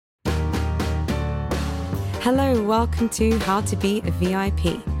Hello, welcome to How to Be a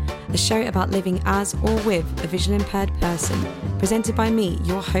VIP, a show about living as or with a visually impaired person, presented by me,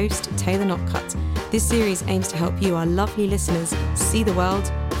 your host, Taylor Notcutt. This series aims to help you, our lovely listeners, see the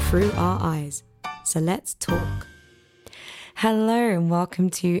world through our eyes. So let's talk. Hello and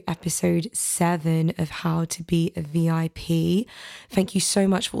welcome to episode 7 of How to Be a VIP. Thank you so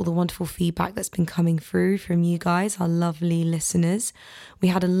much for all the wonderful feedback that's been coming through from you guys, our lovely listeners. We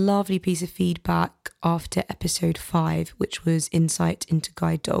had a lovely piece of feedback after episode 5, which was insight into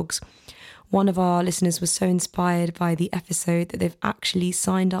guide dogs. One of our listeners was so inspired by the episode that they've actually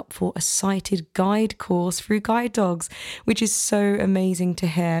signed up for a sighted guide course through guide dogs, which is so amazing to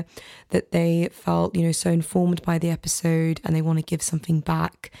hear that they felt, so informed by the episode and they want to give something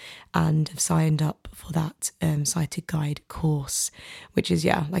back and have signed up for that sighted guide course, which is,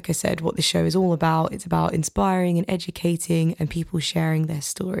 like I said, what the show is all about. It's about inspiring and educating and people sharing their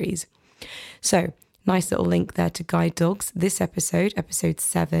stories. So, nice little link there to guide dogs. This episode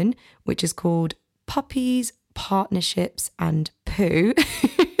 7, which is called Puppies, Partnerships and Poo,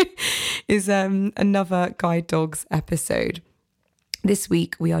 is another guide dogs episode. This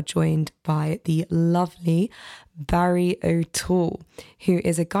week we are joined by the lovely Barry O'Toole, who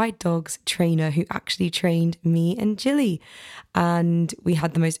is a guide dogs trainer who actually trained me and Jilly. And we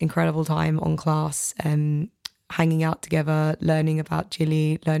had the most incredible time on class, hanging out together, learning about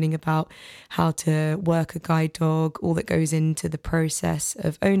Jilly, learning about how to work a guide dog, all that goes into the process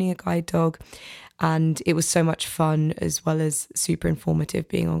of owning a guide dog. And it was so much fun as well as super informative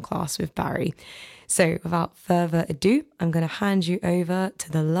being on class with Barry. So without further ado, I'm going to hand you over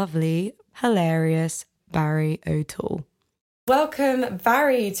to the lovely, hilarious Barry O'Toole. Welcome,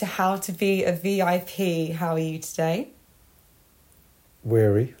 Barry, to How to Be a VIP. How are you today?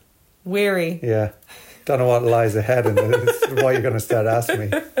 Weary. Yeah. Don't know what lies ahead and what you're going to start asking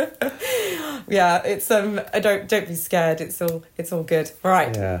me. Yeah, it's don't be scared. It's all good.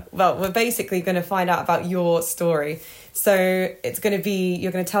 Right. Yeah. Well, we're basically going to find out about your story. So it's going to be,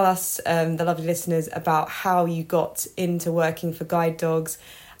 you're going to tell us, the lovely listeners, about how you got into working for guide dogs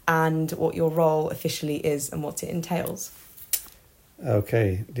and what your role officially is and what it entails.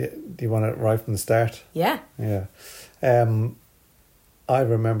 Okay. Do you want it right from the start? Yeah. Yeah. I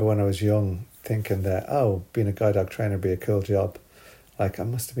remember when I was young thinking that, being a guide dog trainer would be a cool job. Like, I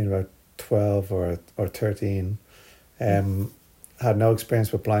must have been about 12 or 13. Had no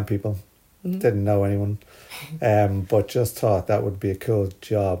experience with blind people. Mm-hmm. Didn't know anyone. But just thought that would be a cool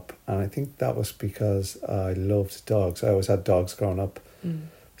job. And I think that was because I loved dogs. I always had dogs growing up. Mm.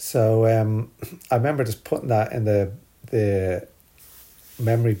 So I remember just putting that in the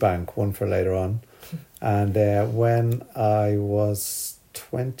memory bank, one for later on. And when I was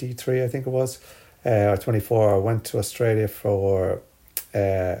 23, I think it was, or 24, I went to Australia for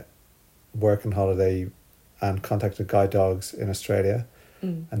working holiday and contacted guide dogs in Australia.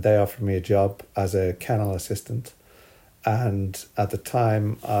 And they offered me a job as a kennel assistant. And at the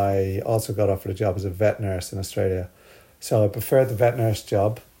time, I also got offered a job as a vet nurse in Australia. So I preferred the vet nurse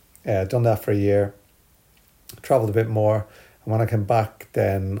job. Done that for a year, travelled a bit more. And when I came back,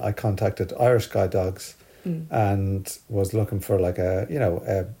 then I contacted Irish guide dogs and was looking for like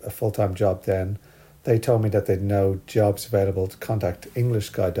a full-time job then. They told me that they'd no jobs available to contact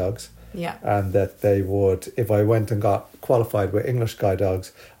English guide dogs. Yeah. And that they would, if I went and got qualified with English guide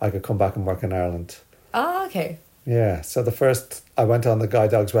dogs, I could come back and work in Ireland. Oh, okay. Yeah. So I went on the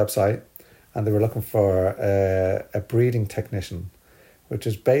guide dogs website and they were looking for a breeding technician, which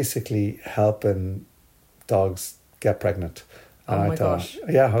is basically helping dogs get pregnant. And my gosh.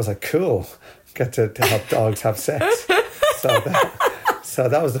 Yeah, I was like, cool. Get to help dogs have sex. So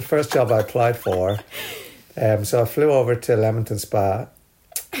that was the first job I applied for. So I flew over to Leamington Spa,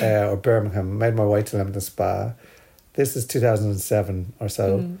 or Birmingham, made my way to Leamington Spa. This is 2007 or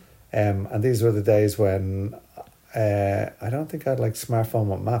so. And these were the days when I don't think I had like smartphone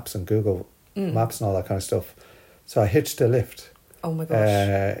with maps and Google Maps and all that kind of stuff. So I hitched a lift. Oh my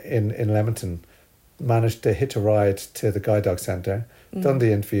gosh. In Leamington. Managed to hitch a ride to the guide dog centre. Done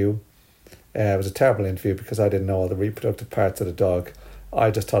the interview. It was a terrible interview because I didn't know all the reproductive parts of the dog. I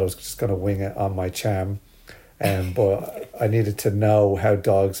just thought I was just going to wing it on my charm. But I needed to know how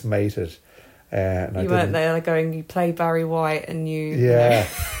dogs mated. And you weren't there going, you play Barry White and you... Yeah,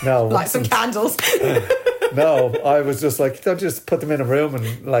 no. Light some candles. No, I was just like, don't just put them in a room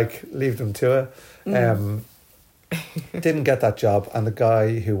and like leave them to it. Didn't get that job. And the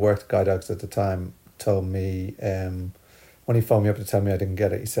guy who worked guide dogs at the time told me, when he phoned me up to tell me I didn't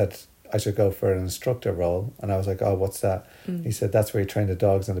get it, he said I should go for an instructor role. And I was like, oh, what's that? He said, that's where you train the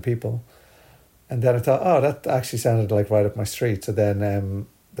dogs and the people. And then I thought, that actually sounded like right up my street. So then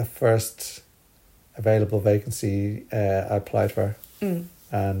the first available vacancy I applied for,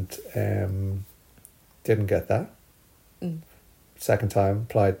 and didn't get that. Second time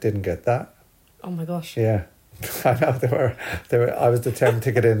applied, didn't get that. Oh my gosh. Yeah. I know they were. I was determined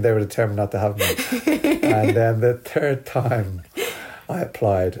to get in. They were determined not to have me. And then the third time I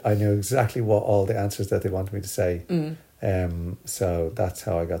applied, I knew exactly what all the answers that they wanted me to say. So that's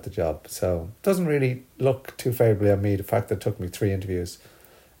how I got the job. So it doesn't really look too favourably on me, the fact that it took me 3 interviews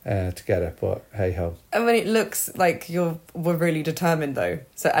to get it. But hey ho. I mean, it looks like were really determined though.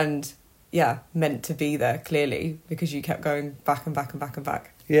 So and yeah, meant to be there clearly, because you kept going back and back and back and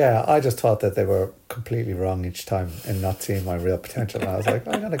back. Yeah, I just thought that they were completely wrong each time in not seeing my real potential. And I was like,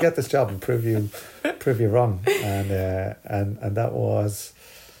 I'm going to get this job and prove you wrong. And that was,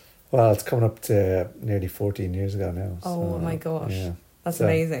 well, it's coming up to nearly 14 years ago now. Oh so, my gosh. Yeah. That's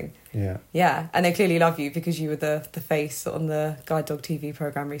amazing. Yeah. Yeah, and they clearly love you because you were the face on the Guide Dog TV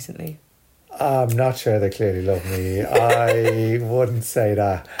programme recently. I'm not sure they clearly love me. I wouldn't say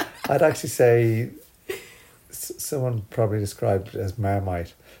that. I'd actually say someone probably described it as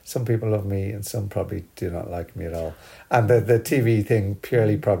Marmite. Some people love me and some probably do not like me at all. And the TV thing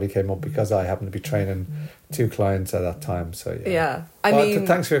purely probably came up because I happened to be training 2 clients at that time. So yeah. I mean,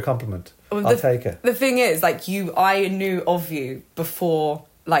 thanks for your compliment. I'll take it. The thing is, like, I knew of you before,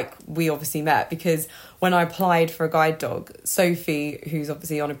 like, we obviously met, because when I applied for a guide dog, Sophie, who's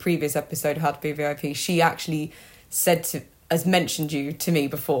obviously on a previous episode of How to Be a VIP, she actually has mentioned you to me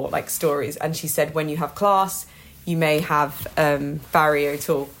before, like, stories, and she said when you have class you may have Barry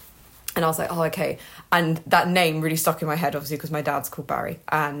O'Toole, and I was like, oh, okay. And that name really stuck in my head, obviously, because my dad's called Barry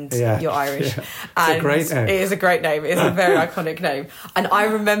and you're Irish. Yeah. And it's a great name. It is a great name. It's a very iconic name. And I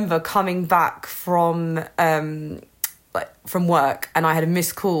remember coming back from work, and I had a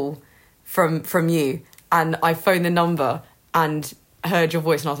missed call from you, and I phoned the number and heard your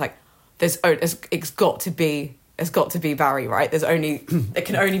voice, and I was like, it's got to be Barry, right? It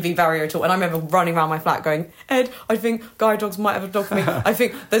can only be Barry O'Toole. And I remember running around my flat going, Ed, I think guide dogs might have a dog for me. I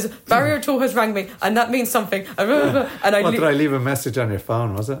think Barry O'Toole has rang me, and that means something. And did I leave a message on your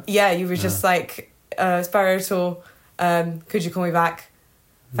phone, was it? Yeah, you were just like, it's Barry O'Toole, could you call me back?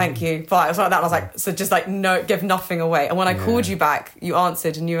 Thank you. But it was like that. I was like, so just like, no, give nothing away. And when I called you back, you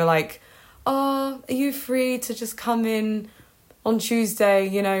answered, and you were like, oh, are you free to just come in on Tuesday,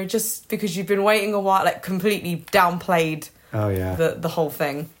 just because you've been waiting a while, like completely downplayed the whole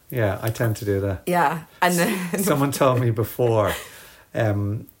thing. Yeah, I tend to do that. Yeah. And then someone told me before,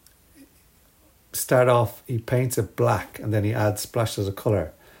 start off, he paints it black and then he adds splashes of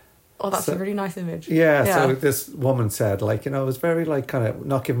colour. Oh, that's a really nice image. Yeah, so this woman said, like, it was very, like, kind of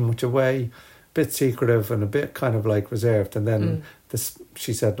not giving much away, a bit secretive and a bit kind of, like, reserved. And then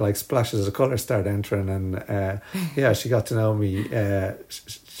she said, like, splashes of colour started entering, and, she got to know me.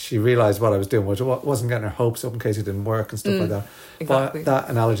 She realised what I was doing, which wasn't getting her hopes up in case it didn't work and stuff like that. Exactly. But that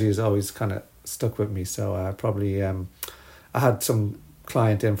analogy has always kind of stuck with me. So I probably... I had some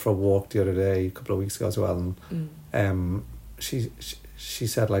client in for a walk the other day, a couple of weeks ago as well, and she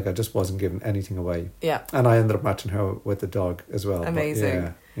said, like, I just wasn't giving anything away. Yeah. And I ended up matching her with the dog as well.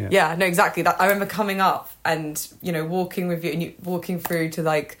 Amazing. Yeah, no, exactly. That I remember coming up and, walking with you, and you walking through to,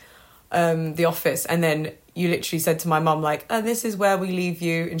 like, the office, and then you literally said to my mum, like, this is where we leave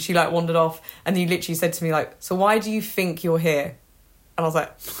you, and she, like, wandered off, and then you literally said to me, like, so why do you think you're here? And I was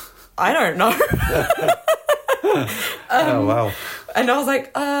like, I don't know. Oh, wow. And I was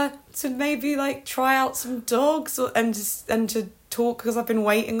like, to maybe, like, try out some dogs and to talk, because I've been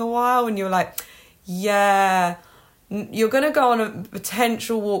waiting a while. And you were like, yeah, you're going to go on a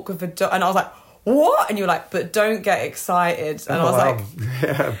potential walk with a dog. And I was like, what? And you were like, but don't get excited. And I was like...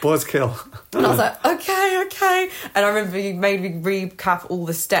 Yeah, buzzkill. And I was like, okay. And I remember you made me recap all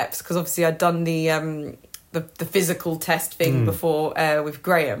the steps, because obviously I'd done the physical test thing before with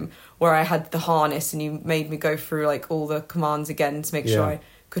Graham, where I had the harness, and you made me go through, like, all the commands again to make sure I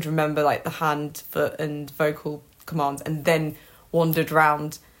could remember, like, the hand, foot and vocal commands, and then wandered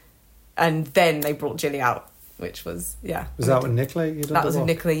round, and then they brought Jilly out, which was Was that with Nicola? That was with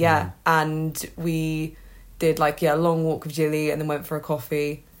Nicola, yeah. And we did, like, a long walk with Jilly, and then went for a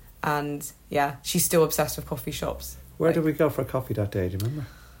coffee, and she's still obsessed with coffee shops. Where did we go for a coffee that day? Do you remember?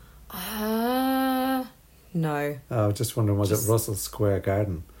 No. Oh, just wondering, was it Russell Square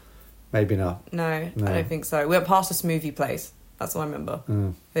Garden? Maybe not. No, I don't think so. We went past a smoothie place. That's all I remember.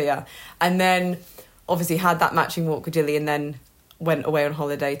 But yeah. And then obviously had that matching walk with Jilly, and then went away on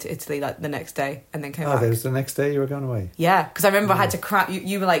holiday to Italy, like, the next day, and then came back. Oh, it was the next day you were going away? Yeah, because I remember I had to crap.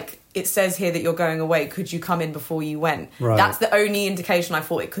 You were like, it says here that you're going away. Could you come in before you went? Right. That's the only indication I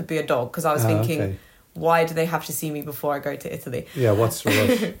thought it could be a dog, because I was thinking, why do they have to see me before I go to Italy? Yeah, what's the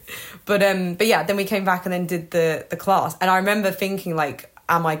rush? But yeah, then we came back and then did the class. And I remember thinking, like,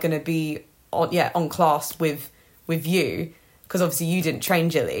 am I going to be on class with you? Because obviously you didn't train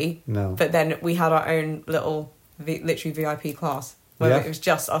Jilly. No. But then we had our own little, literally VIP class where it was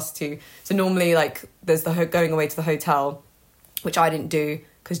just us two. So normally, like, there's the going away to the hotel, which I didn't do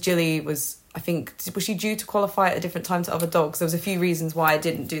because Jilly was, I think, was she due to qualify at a different time to other dogs? There was a few reasons why I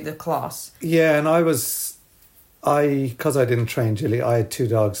didn't do the class. Yeah, and because I didn't train Jilly, I had 2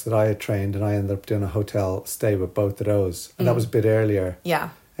 dogs that I had trained, and I ended up doing a hotel stay with both of those. And that was a bit earlier. Yeah.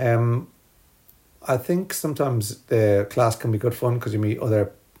 I think sometimes the class can be good fun because you meet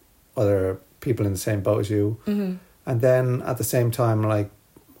other people in the same boat as you. Mm-hmm. And then at the same time, like,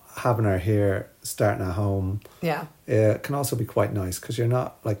 having her here, starting at home, can also be quite nice because you're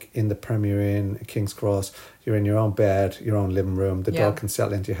not like in the Premier Inn, King's Cross. You're in your own bed, your own living room. The dog can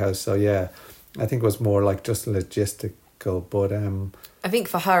settle into your house. So yeah, I think it was more like just logistical. But I think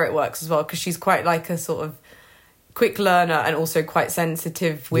for her it works as well because she's quite like a sort of quick learner and also quite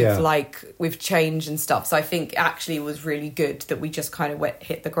sensitive with with change and stuff. So I think actually it was really good that we just kind of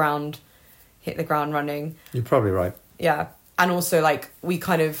hit the ground running. You're probably right. Yeah. And also, like,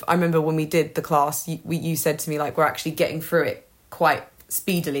 I remember when we did the class, you said to me, like, we're actually getting through it quite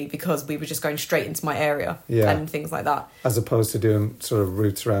speedily because we were just going straight into my area and things like that. As opposed to doing sort of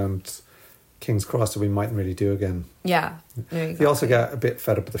routes around King's Cross that we mightn't really do again. Yeah. No, exactly. You also get a bit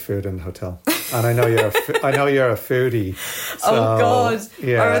fed up with the food in the hotel. And I know you're a foodie. So, oh, God.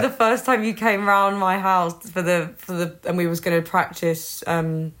 Yeah. I remember the first time you came round my house for the and we was going to practice.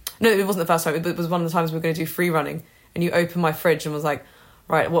 No, it wasn't the first time. It was one of the times we were going to do free running. And you opened my fridge and was like,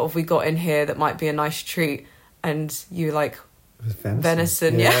 right, what have we got in here that might be a nice treat? And you were like,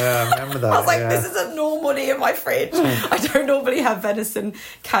 venison. Yeah, I remember that. I was like, this isn't normally in my fridge. I don't normally have venison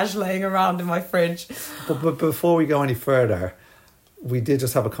cash laying around in my fridge. But before we go any further, we did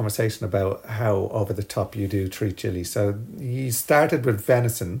just have a conversation about how over the top you do treat Jilly. So you started with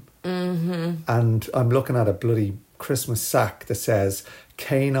venison, and I'm looking at a bloody Christmas sack that says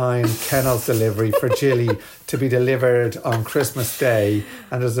canine kennels delivery for Jilly to be delivered on Christmas Day,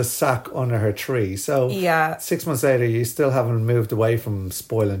 and there's a sack under her tree. So 6 months later, you still haven't moved away from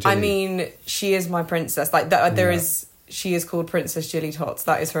spoiling Jilly. I mean, she is my princess. Like she is called Princess Jilly Tots.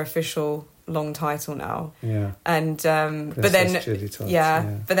 That is her official long title now. Yeah. And but then Jilly Tots,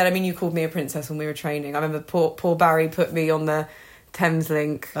 but then I mean, you called me a princess when we were training. I remember poor Barry put me on the Thames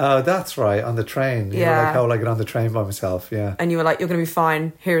Link. Oh, that's right, on the train. You were like, how will I get on the train by myself? Yeah. And you were like, you're going to be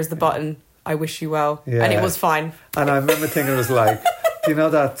fine. Here is the button. I wish you well. Yeah. And it was fine. And I remember thinking, it was like, do you know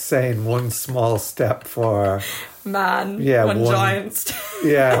that saying, one small step for man, one giant step.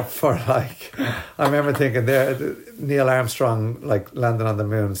 Yeah, for like, I remember thinking there, Neil Armstrong like landing on the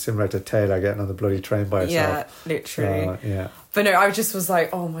moon, similar to Taylor getting on the bloody train by herself. Yeah, literally. Yeah. But no, I just was like,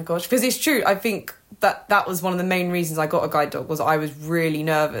 oh my gosh, because it's true. I think that was one of the main reasons I got a guide dog, was I was really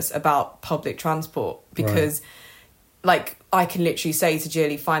nervous about public transport because like I can literally say to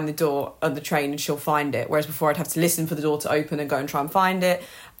Jilly, find the door on the train and she'll find it. Whereas before I'd have to listen for the door to open and go and try and find it.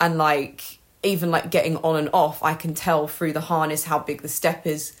 And like, even like getting on and off, I can tell through the harness how big the step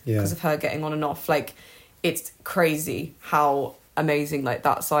is because of her getting on and off. Like, it's crazy how amazing like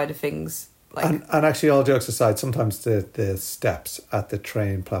that side of things. Like, and actually, all jokes aside, sometimes the steps at the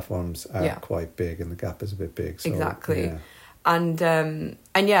train platforms are quite big and the gap is a bit big. So, exactly. Yeah.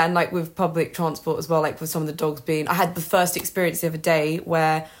 And like with public transport as well, like with some of the dogs being... I had the first experience the other day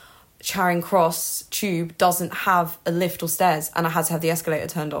where Charing Cross Tube doesn't have a lift or stairs and I had to have the escalator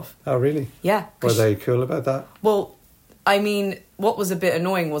turned off. Oh, really? Yeah. Were they cool about that? Well, I mean, what was a bit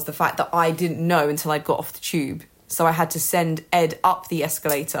annoying was the fact that I didn't know until I got off the tube. So I had to send Ed up the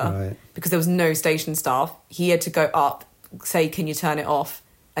escalator because there was no station staff. He had to go up, say, can you turn it off?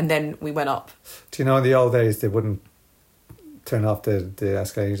 And then we went up. Do you know in the old days they wouldn't turn off the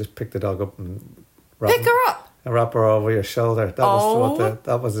escalator? You just pick the dog up and pick her up and wrap her over your shoulder. That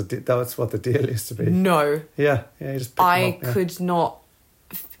was what the deal used to be. No. Yeah. You just pick them up, could not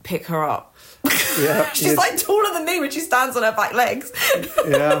pick her up. Yeah, she's like taller than me when she stands on her back legs.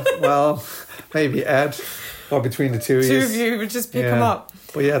 Yeah, well, maybe Ed. Or between the two of you would just pick them up.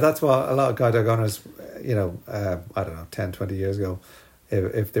 But yeah, that's what a lot of guide dog owners, I don't know, 10, 20 years ago,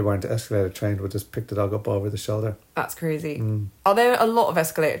 if they weren't escalator trained, would just pick the dog up over the shoulder. That's crazy. Are there a lot of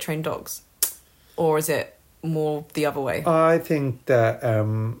escalator trained dogs? Or is it more the other way? I think that,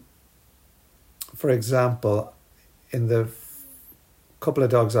 for example, in the couple of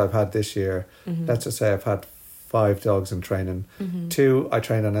dogs I've had this year, let's just say I've had 5 dogs in training. 2 I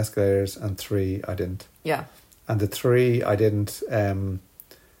trained on escalators and 3 I didn't. Yeah. And the 3 I didn't,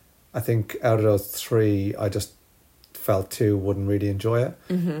 I think out of those 3, I just felt 2 wouldn't really enjoy it.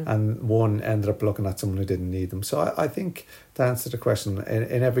 And 1 ended up looking at someone who didn't need them. So I think to answer the question,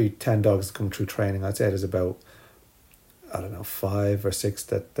 in every 10 dogs that come through training, I'd say there's about, I don't know, 5 or 6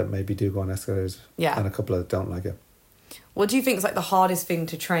 that maybe do go on escalators. Yeah. And a couple that don't like it. What do you think is like the hardest thing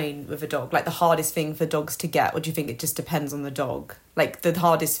to train with a dog? Like the hardest thing for dogs to get? Or do you think it just depends on the dog? Like the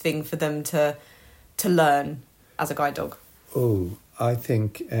hardest thing for them to learn as a guide dog? Oh, I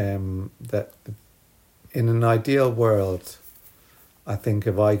think that in an ideal world, I think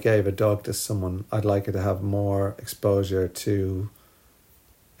if I gave a dog to someone, I'd like it to have more exposure to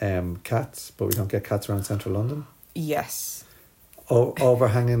cats, but we don't get cats around central London. Yes.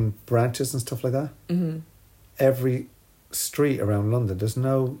 Overhanging branches and stuff like that. Every street around London, there's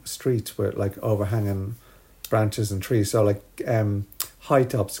no streets where like overhanging branches and trees. So like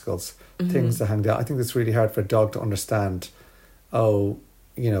height obstacles, things that hang down. I think it's really hard for a dog to understand. Oh,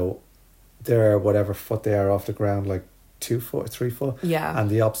 you know, they're whatever foot they are off the ground, like 2 foot, 3 foot. Yeah. And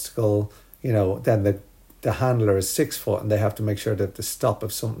the obstacle, you know, then the handler is 6 foot, and they have to make sure that the stop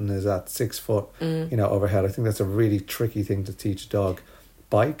of something is at 6 foot, you know, overhead. I think that's a really tricky thing to teach a dog.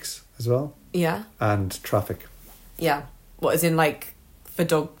 Bikes as well. Yeah. And traffic. Yeah. What, as in like for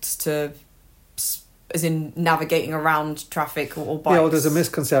dogs to, as in navigating around traffic or bikes? Yeah, well, there's a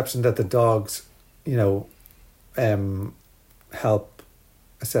misconception that the dogs, you know, help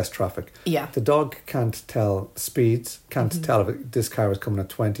assess traffic. Yeah. The dog can't tell speeds, can't tell if this car is coming at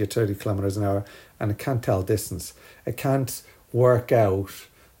 20 or 30 kilometres an hour, and it can't tell distance. It can't work out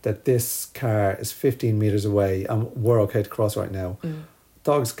that this car is 15 metres away and we're okay to cross right now.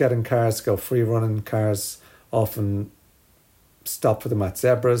 Dogs get in cars, go free running cars, often stop for them at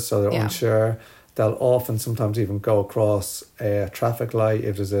zebras, so they're unsure. They'll often sometimes even go across a traffic light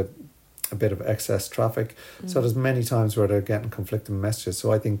if there's a bit of excess traffic. So there's many times where they're getting conflicting messages.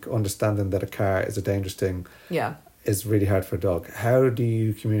 So I think understanding that a car is a dangerous thing is really hard for a dog. How do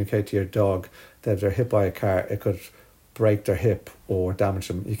you communicate to your dog that if they're hit by a car, it could break their hip or damage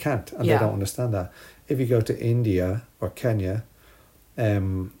them? You can't, and they don't understand that. If you go to India or Kenya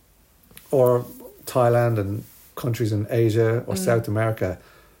or Thailand and countries in Asia or South America,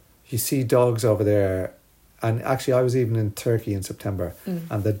 you see dogs over there. And actually, I was even in Turkey in September,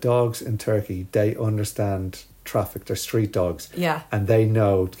 and the dogs in Turkey, they understand traffic. They're street dogs. Yeah. And they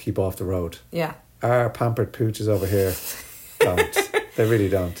know to keep off the road. Yeah. Our pampered pooches over here don't. They really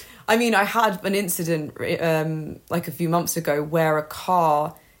don't. I mean, I had an incident like a few months ago where a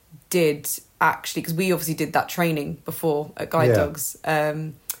car did actually, because we obviously did that training before at Guide Dogs,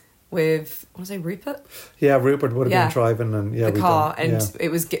 with, what was I, Rupert? Yeah, Rupert would have been driving and the car, and it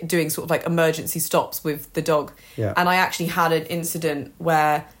was doing sort of like emergency stops with the dog. Yeah. And I actually had an incident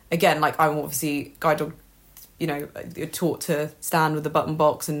where, again, like I'm obviously guide dog, you know, you're taught to stand with the button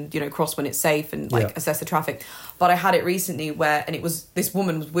box and, you know, cross when it's safe and like assess the traffic. But I had it recently where, and it was, this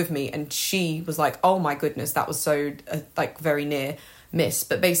woman was with me and she was like, oh my goodness, that was so like very near miss.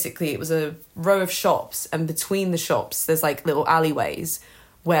 But basically it was a row of shops, and between the shops there's like little alleyways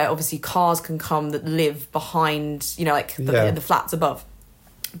where obviously cars can come that live behind, you know, like the flats above.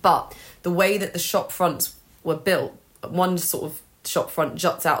 But the way that the shop fronts were built, one sort of shop front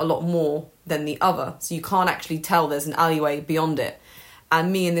juts out a lot more than the other. So you can't actually tell there's an alleyway beyond it.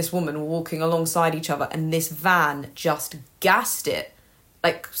 And me and this woman were walking alongside each other, and this van just gassed it.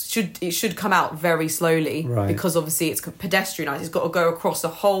 Like, it should come out very slowly, because obviously it's pedestrianised. It's got to go across the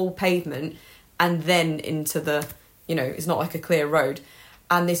whole pavement and then into the, you know, it's not like a clear road.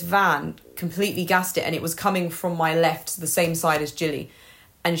 And this van completely gassed it, and it was coming from my left, the same side as Jilly.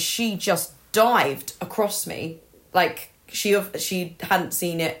 And she just dived across me. Like, she hadn't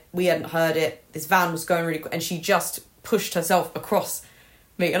seen it, we hadn't heard it. This van was going really quick, and she just pushed herself across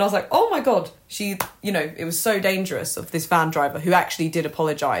me. And I was like, oh my God. She, you know, it was so dangerous of this van driver, who actually did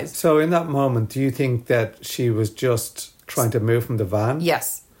apologise. So in that moment, do you think that she was just trying to move from the van?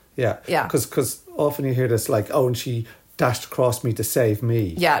 Yes. Yeah. Yeah. Because often you hear this like, oh, and she dashed across me to save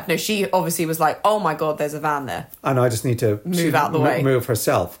me. Yeah, no, she obviously was like, oh my God, there's a van there. And I just need to move out the way. Move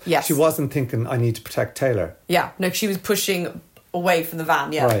herself. Yes. She wasn't thinking, I need to protect Taylor. Yeah, no, she was pushing away from the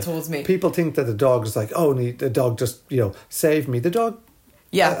van, towards me. People think that the dog is like, oh, the dog just, you know, saved me. The dog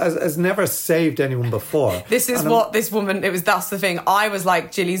has never saved anyone before. This is what this woman, that's the thing. I was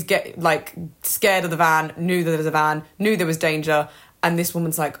like, Jilly's scared of the van, knew that there was a van, knew there was danger. And this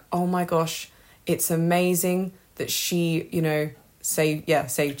woman's like, oh my gosh, it's amazing that she, you know,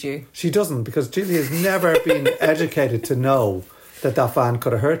 saved you. She doesn't, because Julie has never been educated to know that van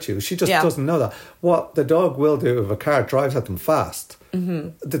could have hurt you. She just doesn't know that. What the dog will do if a car drives at them fast,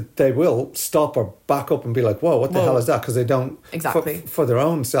 they will stop or back up and be like, whoa, what the hell is that? Because they don't, for their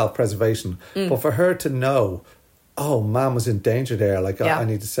own self-preservation. But for her to know, oh, Mum was in danger there, like I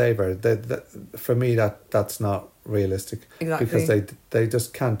need to save her. For me, that's not realistic. Exactly. Because they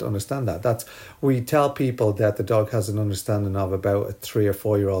just can't understand that. We tell people that the dog has an understanding of about a 3 or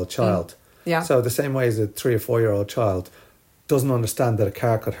 4 year old child. Yeah. So the same way as a 3 or 4 year old child doesn't understand that a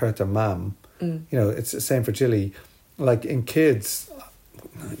car could hurt their mum, it's the same for Jilly. Like in kids,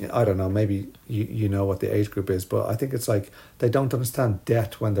 I don't know, maybe you know what the age group is, but I think it's like they don't understand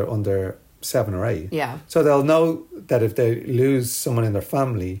death when they're under 7 or 8. Yeah. So they'll know that if they lose someone in their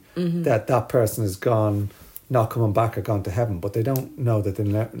family, that person is gone, not coming back or gone to heaven. But they don't know that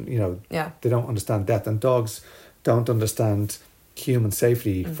they don't understand death. And dogs don't understand human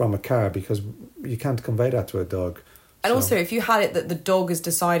safety from a car because you can't convey that to a dog. And also, if you had it that the dog is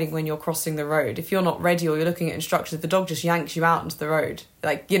deciding when you're crossing the road, if you're not ready or you're looking at instructions, the dog just yanks you out into the road.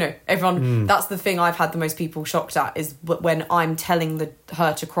 Like, everyone, that's the thing I've had the most people shocked at is when I'm telling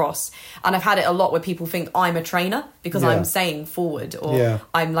her to cross. And I've had it a lot where people think I'm a trainer because I'm saying forward or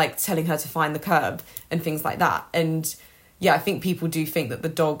I'm like telling her to find the curb and things like that. And I think people do think that the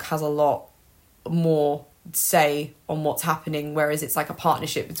dog has a lot more say on what's happening, whereas it's like a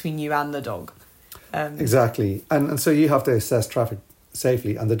partnership between you and the dog. Exactly. And so you have to assess traffic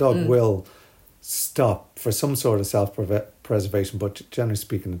safely, and the dog will stop for some sort of self-preservation, but generally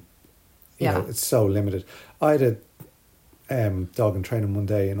speaking, it's so limited. I had a dog in training one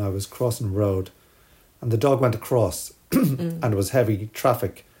day, and I was crossing the road, and the dog went across, and it was heavy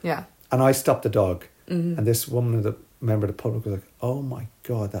traffic. Yeah. And I stopped the dog, and this woman, the member of the public, was like, "Oh my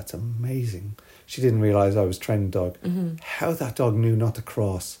God, that's amazing." She didn't realise I was training the dog. How that dog knew not to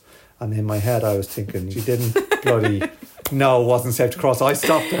cross. And in my head, I was thinking, she didn't bloody know it wasn't safe to cross. I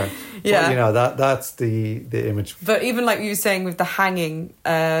stopped her. Yeah. But, that's the image. But even like you were saying with the hanging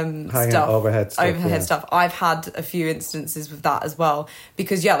stuff. Overhead stuff. I've had a few instances with that as well.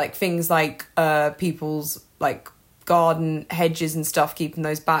 Because, like things like people's like garden hedges and stuff, keeping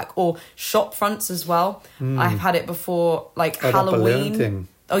those back. Or shop fronts as well. I've had it before, like Halloween. That balloon thing.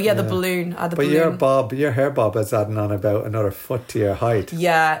 Oh, yeah, the balloon. Your hair bob is adding on about another foot to your height.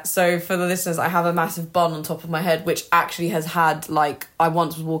 Yeah, so for the listeners, I have a massive bun on top of my head, which actually has had, like, I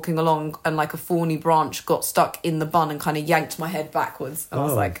once was walking along and, like, a thorny branch got stuck in the bun and kind of yanked my head backwards. And I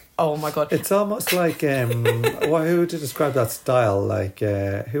was like, oh, my God. It's almost like, who would you describe that style? Like,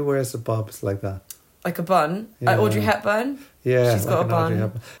 who wears the bobs like that? Like a bun? Yeah. Audrey Hepburn? Yeah. She's got a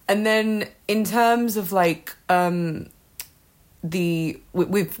bun. And then in terms of, like...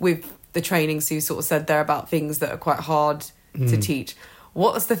 with the training Sue sort of said there about things that are quite hard to teach,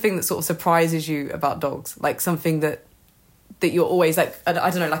 what's the thing that sort of surprises you about dogs, like something that you're always like, I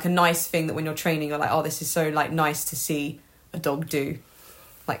don't know, like a nice thing that when you're training you're like, oh, this is so like nice to see a dog do,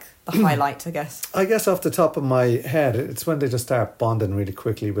 like the highlight? I guess off the top of my head, it's when they just start bonding really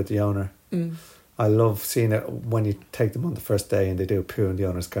quickly with the owner. I love seeing it when you take them on the first day and they do a poo in the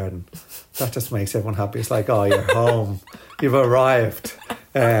owner's garden. That just makes everyone happy. It's like, oh, you're home. You've arrived.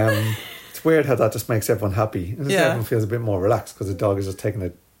 It's weird how that just makes everyone happy. And everyone feels a bit more relaxed because the dog is just taking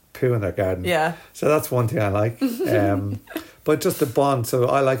a poo in their garden. Yeah. So that's one thing I like. But just the bond. So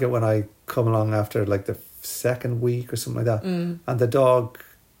I like it when I come along after like the second week or something like that. And the dog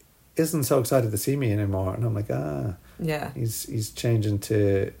isn't so excited to see me anymore. And I'm like, yeah, he's changing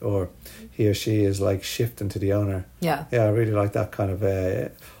to, or he or she is like shifting to the owner. Yeah, I really like that kind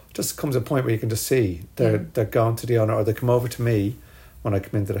of. Just comes a point where you can just see they're going to the owner, or they come over to me when I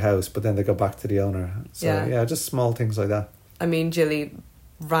come into the house, but then they go back to the owner. So just small things like that. I mean, Jilly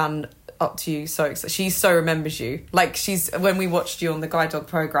ran up to you so excited. She so remembers you. Like when we watched you on the Guide Dog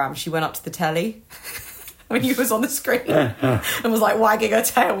program, she went up to the telly when you was on the screen and was like wagging her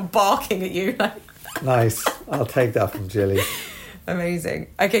tail, barking at you. Nice. I'll take that from Jilly. Amazing.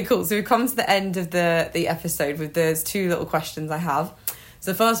 Okay, cool. So we've come to the end of the episode with there's 2 little questions I have.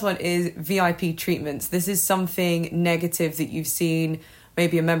 So the first one is VIP treatments. This is something negative that you've seen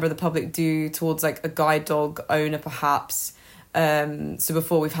maybe a member of the public do towards like a guide dog owner perhaps. So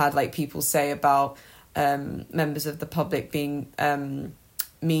before we've had like people say about members of the public being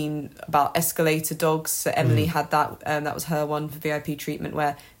mean about escalator dogs. So Emily had that, that was her one for VIP treatment,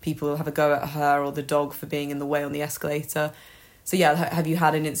 where people have a go at her or the dog for being in the way on the escalator. So yeah, have you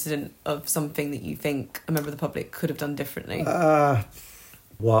had an incident of something that you think a member of the public could have done differently?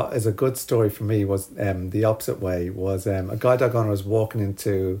 What is a good story for me was the opposite way. Was a guide dog owner was walking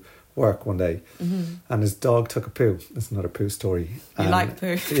into work one day and his dog took a poo. That's another poo story. You like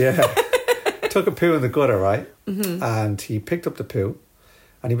poo? Yeah. took a poo in the gutter, right? Mm-hmm. And he picked up the poo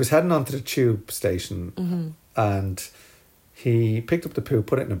and he was heading onto the tube station and he picked up the poo,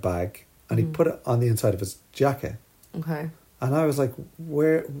 put it in a bag and he put it on the inside of his jacket. Okay. And I was like,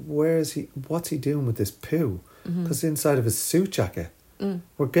 where is he? What's he doing with this poo? Because it's inside of his suit jacket.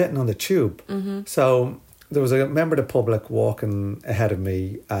 We're getting on the tube. So there was a member of the public walking ahead of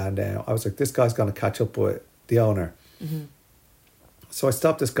me and I was like, this guy's going to catch up with the owner. So I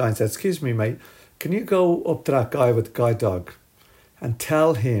stopped this guy and said, excuse me, mate, can you go up to that guy with the guide dog and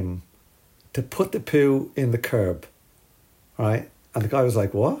tell him to put the poo in the curb, right? And the guy was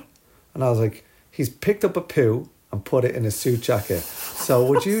like, what? And I was like, he's picked up a poo and put it in his suit jacket. So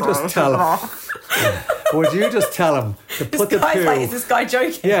would you just tell him? Would you just tell him to put the poo? Like, is this guy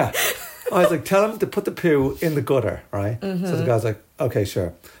joking? Yeah. I was like, tell him to put the poo in the gutter, right? So the guy's like, okay,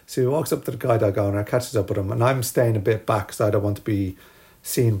 sure. So he walks up to the guide dog owner, catches up with him, and I'm staying a bit back because I don't want to be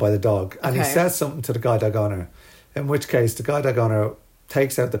seen by the dog. And he says something to the guide dog owner, in which case the guide dog owner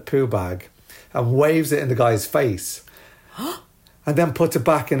takes out the poo bag and waves it in the guy's face and then puts it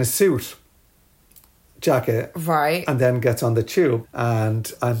back in his suit jacket, right, and then gets on the tube.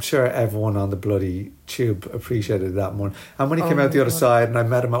 And I'm sure everyone on the bloody tube appreciated that more. And when he came out the other side and I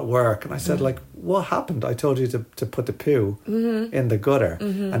met him at work and I said, like, what happened? I told you to put the poo in the gutter.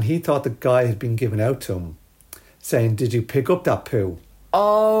 And he thought the guy had been given out to him saying, did you pick up that poo?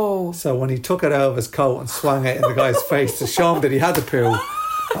 Oh. So when he took it out of his coat and swung it in the guy's face to show him that he had the poo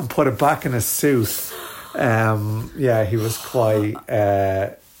and put it back in his suit, he was quite...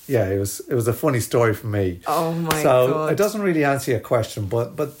 it was a funny story for me. Oh my God. So it doesn't really answer your question,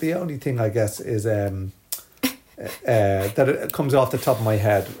 but the only thing I guess is that it comes off the top of my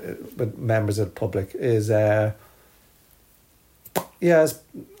head with members of the public is I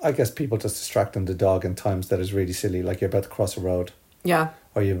guess people just distracting the dog in times that is really silly, like you're about to cross a road. Yeah.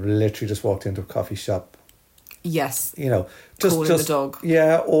 Or you've literally just walked into a coffee shop. Yes. You know, just the dog.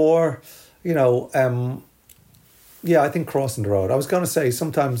 Yeah, or I think crossing the road. I was going to say,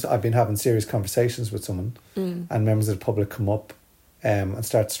 sometimes I've been having serious conversations with someone and members of the public come up and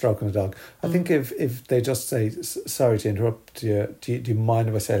start stroking the dog. I think if they just say, sorry to interrupt you, do you mind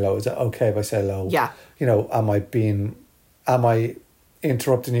if I say hello? Is it okay if I say hello? Yeah. You know, am I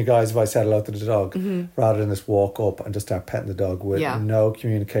interrupting you guys if I say hello to the dog? Rather than just walk up and just start petting the dog with no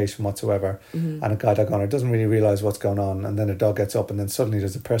communication whatsoever. And a guide dog owner doesn't really realise what's going on, and then the dog gets up and then suddenly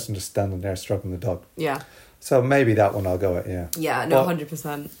there's a person just standing there stroking the dog. Yeah. So maybe that one I'll go at, yeah. Yeah, no,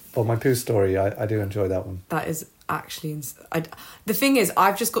 100%. But my poo story, I do enjoy that one. That is actually... the thing is,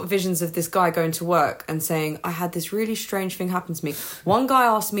 I've just got visions of this guy going to work and saying, I had this really strange thing happen to me. One guy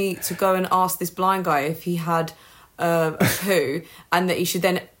asked me to go and ask this blind guy if he had a poo and that he should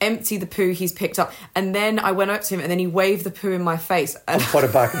then empty the poo he's picked up. And then I went up to him and then he waved the poo in my face. And put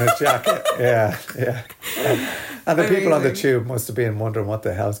it back in his jacket. Yeah. And the people on the tube must have been wondering what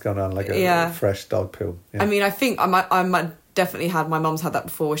the hell's going on, like a fresh dog poo. Yeah. I mean, I think I might definitely had, my mum's had that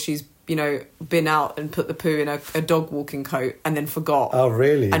before where she's, been out and put the poo in a dog walking coat and then forgot. Oh,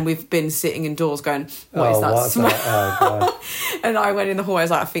 really? And we've been sitting indoors going, what is that smell? Oh, God. And I went in the hall, I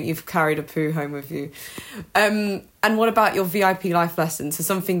was like, I think you've carried a poo home with you. And what about your VIP life lessons? So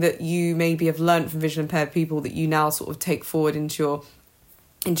something that you maybe have learned from visually impaired people that you now sort of take forward into your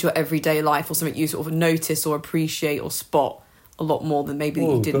everyday life, or something you sort of notice or appreciate or spot a lot more than maybe that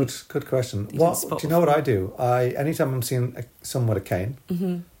you didn't. Good question. Do you know what I do? Anytime I'm seeing someone with a cane,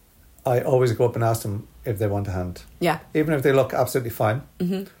 I always go up and ask them if they want a hand. Yeah. Even if they look absolutely fine.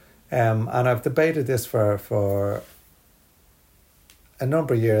 And I've debated this for a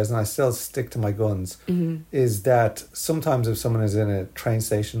number of years, and I still stick to my guns, is that sometimes if someone is in a train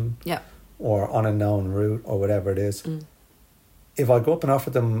station or on a known route or whatever it is, if I go up and offer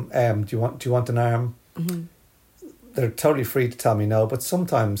them, do you want an arm? They're totally free to tell me no, but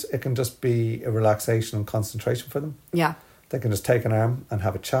sometimes it can just be a relaxation and concentration for them. Yeah. They can just take an arm and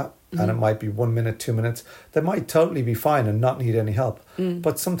have a chat, and it might be 1 minute, 2 minutes. They might totally be fine and not need any help.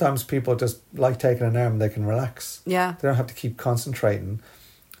 But sometimes people just like taking an arm, they can relax. Yeah. They don't have to keep concentrating.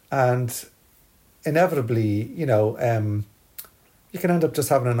 And inevitably, you can end up just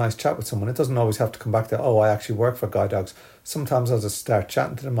having a nice chat with someone. It doesn't always have to come back to, I actually work for guide dogs. Sometimes I'll just start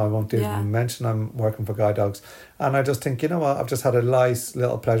chatting to them. I won't even mention I'm working for guide dogs. And I just think, you know what, I've just had a nice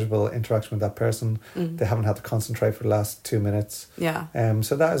little pleasurable interaction with that person. They haven't had to concentrate for the last 2 minutes. Yeah.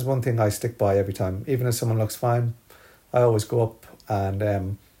 So that is one thing I stick by every time. Even if someone looks fine, I always go up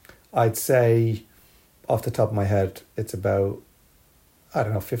and I'd say off the top of my head, it's about,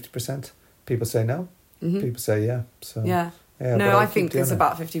 50%. People say no. People say yeah. So yeah. Yeah, No, but I keep think doing it's it.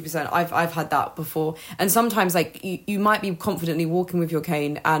 about 50%. I've had that before. And sometimes like you might be confidently walking with your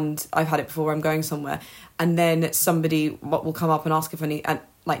cane, and I've had it before where I'm going somewhere and then somebody will come up and ask if I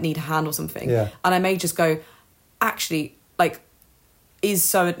need a hand or something. Yeah. And I may just go, actually, like, is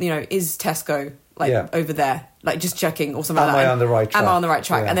Tesco over there? Like just checking or something like that. Am I on the right track? Am I on the right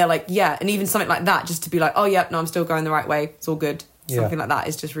track? Yeah. And they're like, yeah. And even something like that, just to be like, oh yeah, no, I'm still going the right way. It's all good. Something like that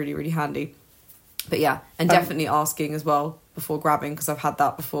is just really, really handy. But yeah, and definitely asking as well before grabbing, because I've had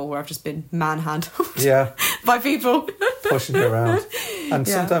that before where I've just been manhandled by people. Pushing you around. And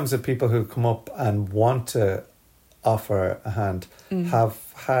sometimes the people who come up and want to offer a hand have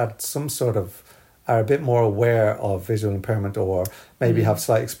had some sort of, are a bit more aware of visual impairment, or maybe have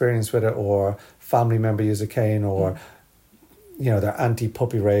slight experience with it, or family member use a cane, or they're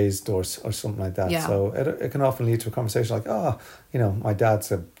anti-puppy raised or something like that. Yeah. So it can often lead to a conversation like, my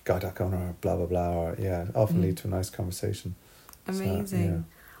dad's a guide dog owner, or blah, blah, blah, or often lead to a nice conversation. Amazing.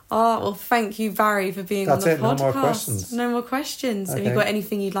 Oh, well, thank you, Barry, for being on the podcast. No more questions. No more questions. Okay. Have you got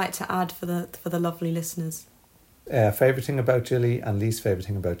anything you'd like to add for the lovely listeners? Favourite thing about Jilly and least favourite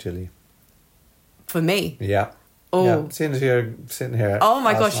thing about Jilly? For me? Yeah. Oh. Yeah. Seeing as you're sitting here. Oh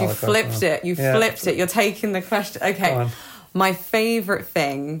my gosh, you flipped it. You flipped it. You're taking the question. Okay. My favourite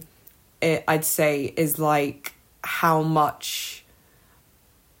thing, I'd say, is like how much...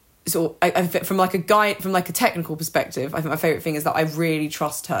 So from like a technical perspective, I think my favourite thing is that I really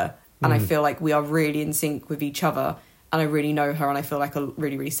trust her, and I feel like we are really in sync with each other, and I really know her, and I feel like I'm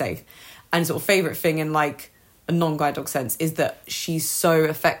really, really safe. And sort of favourite thing in like a non-guide dog sense is that she's so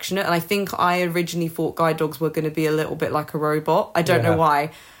affectionate, and I think I originally thought guide dogs were going to be a little bit like a robot. I don't know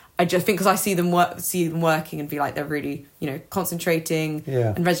why. I just think because I see them working and be like they're really, concentrating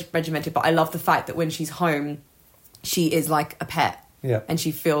and regimented. But I love the fact that when she's home, she is like a pet. Yeah. And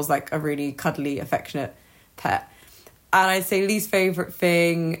she feels like a really cuddly, affectionate pet. And I'd say least favourite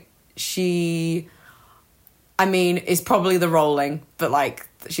thing, is probably the rolling, but like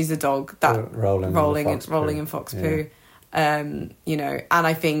she's a dog that rolling in fox poo. And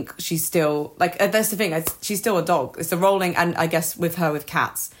I think she's still like, that's the thing, she's still a dog. It's the rolling, and I guess with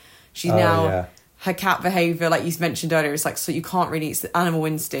cats, she's her cat behaviour, like you mentioned earlier, it's like, so you can't really, it's the animal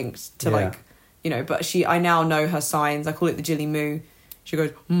instinct to but I now know her signs. I call it the Jilly moo. She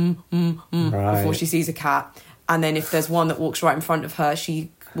goes before she sees a cat, and then if there's one that walks right in front of her, she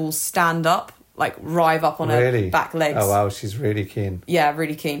will stand up, like rive up on her back legs. Oh wow, she's really keen. Yeah,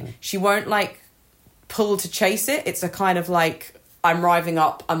 really keen. Yeah. She won't like pull to chase it. It's a kind of like, I'm riving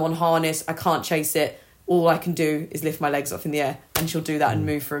up, I'm on harness, I can't chase it. All I can do is lift my legs up in the air, and she'll do that and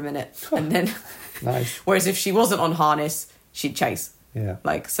move for a minute, and then nice. Whereas if she wasn't on harness, she'd chase. Yeah.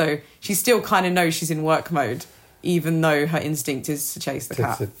 Like, so she still kind of knows she's in work mode, even though her instinct is to chase the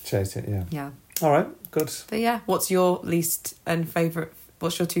cat. To chase it, yeah. Yeah. All right, good. But yeah, what's your least and favourite,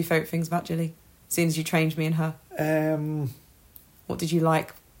 what's your two favourite things about Jilly? Seeing as you trained me and her. What did you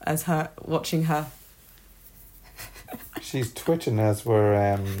like as her, watching her? She's twitching as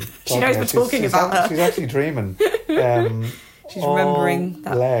we're she knows we're talking about her. She's actually dreaming. She's remembering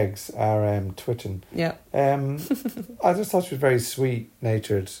that. Legs are twitching. Yeah. I just thought she was very sweet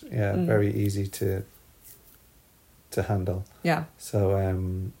natured. Yeah, very easy to handle. Yeah. So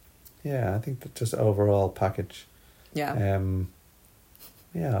I think that just overall package. Yeah.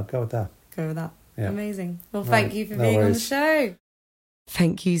 I'll go with that. Go with that. Yeah. Amazing. Well, thank you for being on the show.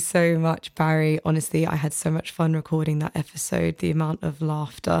 Thank you so much, Barry. Honestly, I had so much fun recording that episode, the amount of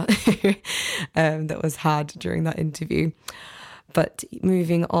laughter that was had during that interview. But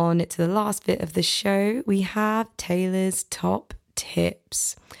moving on to the last bit of the show, we have Taylor's top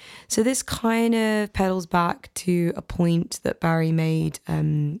tips. So this kind of pedals back to a point that Barry made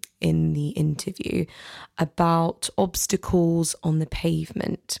in the interview about obstacles on the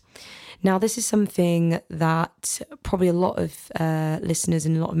pavement. Now, this is something that probably a lot of listeners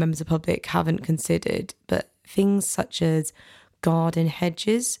and a lot of members of the public haven't considered, but things such as garden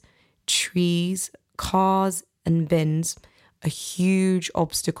hedges, trees, cars and bins are huge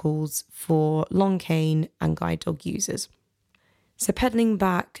obstacles for long cane and guide dog users. So pedaling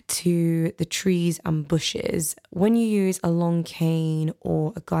back to the trees and bushes, when you use a long cane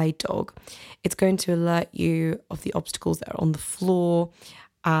or a guide dog, it's going to alert you of the obstacles that are on the floor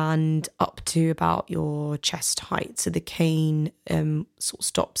and up to about your chest height. So the cane sort of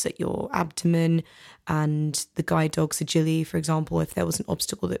stops at your abdomen, and the guide dog, so Jilly, for example, if there was an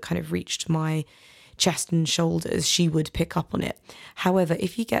obstacle that kind of reached my chest and shoulders, she would pick up on it. However,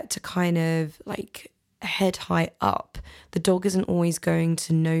 if you get to kind of like head height up, the dog isn't always going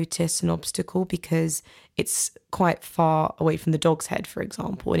to notice an obstacle because it's quite far away from the dog's head, for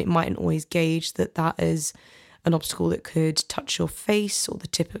example, and it mightn't always gauge that that is an obstacle that could touch your face or the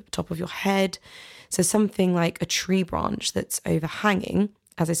top of your head. So something like a tree branch that's overhanging.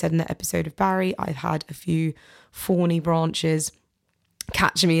 As I said in the episode of Barry, I've had a few thorny branches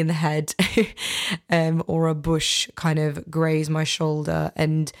catch me in the head or a bush kind of graze my shoulder,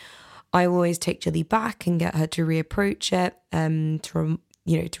 and I always take Jilly back and get her to reapproach it, to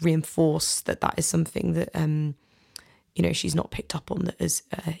reinforce that is something that she's not picked up on, that has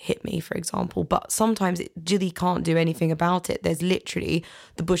hit me, for example. But sometimes Jilly can't do anything about it. There's literally,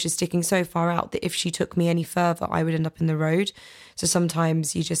 the bush is sticking so far out that if she took me any further, I would end up in the road. So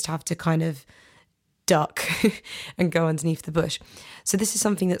sometimes you just have to kind of duck and go underneath the bush. So this is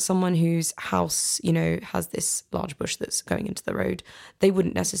something that someone whose house, has this large bush that's going into the road, they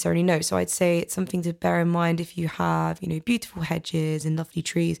wouldn't necessarily know. So I'd say it's something to bear in mind if you have, beautiful hedges and lovely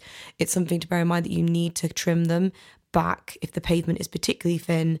trees. It's something to bear in mind that you need to trim them back if the pavement is particularly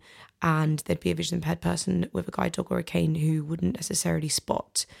thin, and there'd be a visually impaired person with a guide dog or a cane who wouldn't necessarily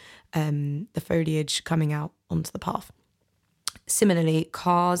spot the foliage coming out onto the path. Similarly,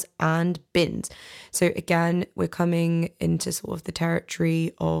 cars and bins. So again, we're coming into sort of the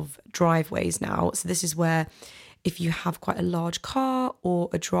territory of driveways now. So this is where if you have quite a large car or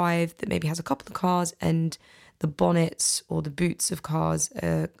a drive that maybe has a couple of cars and the bonnets or the boots of cars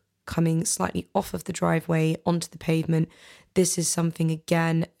are coming slightly off of the driveway onto the pavement, this is something,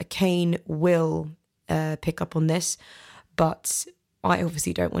 again, a cane will pick up on this, but I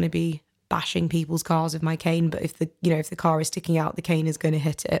obviously don't want to be bashing people's cars with my cane, but if the car is sticking out, the cane is going to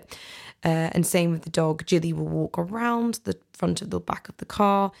hit it. And same with the dog. Jilly will walk around the front of the back of the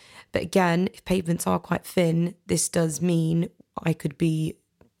car, but again, if pavements are quite thin, this does mean I could be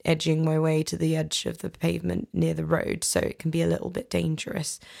edging my way to the edge of the pavement near the road, so it can be a little bit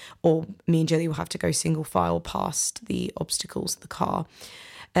dangerous, or me and Jilly will have to go single file past the obstacles of the car.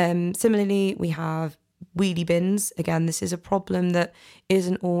 Similarly, we have wheelie bins. Again, this is a problem that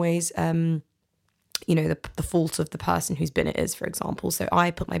isn't always the fault of the person whose bin it is, for example. So I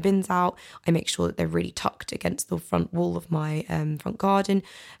put my bins out, I make sure that they're really tucked against the front wall of my front garden.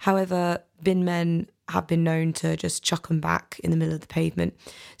 However, bin men have been known to just chuck them back in the middle of the pavement.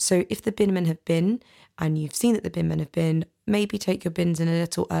 So if the bin men have been, and you've seen that the bin men have been, maybe take your bins in a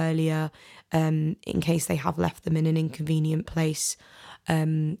little earlier in case they have left them in an inconvenient place.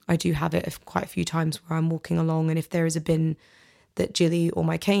 I do have it quite a few times where I'm walking along, and if there is a bin that Jilly or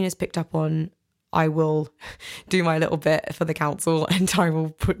my cane has picked up on, I will do my little bit for the council and I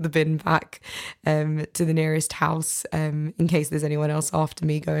will put the bin back to the nearest house in case there's anyone else after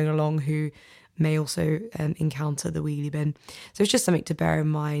me going along who may also encounter the wheelie bin. So it's just something to bear in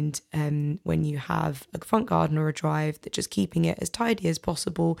mind when you have a front garden or a drive, that just keeping it as tidy as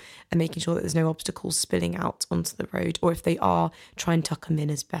possible and making sure that there's no obstacles spilling out onto the road, or if they are, try and tuck them in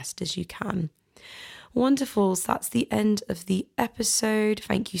as best as you can. Wonderful. So that's the end of the episode.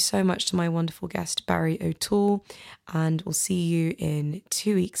 Thank you so much to my wonderful guest, Barry O'Toole, and we'll see you in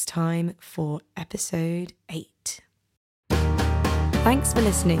 2 weeks' time for episode 8. Thanks for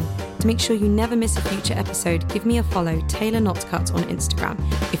listening. To make sure you never miss a future episode, give me a follow, Taylor Notcut, on Instagram.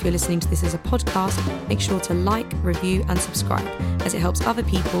 If you're listening to this as a podcast, make sure to like, review and subscribe, as it helps other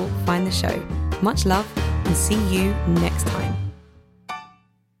people find the show. Much love, and see you next time.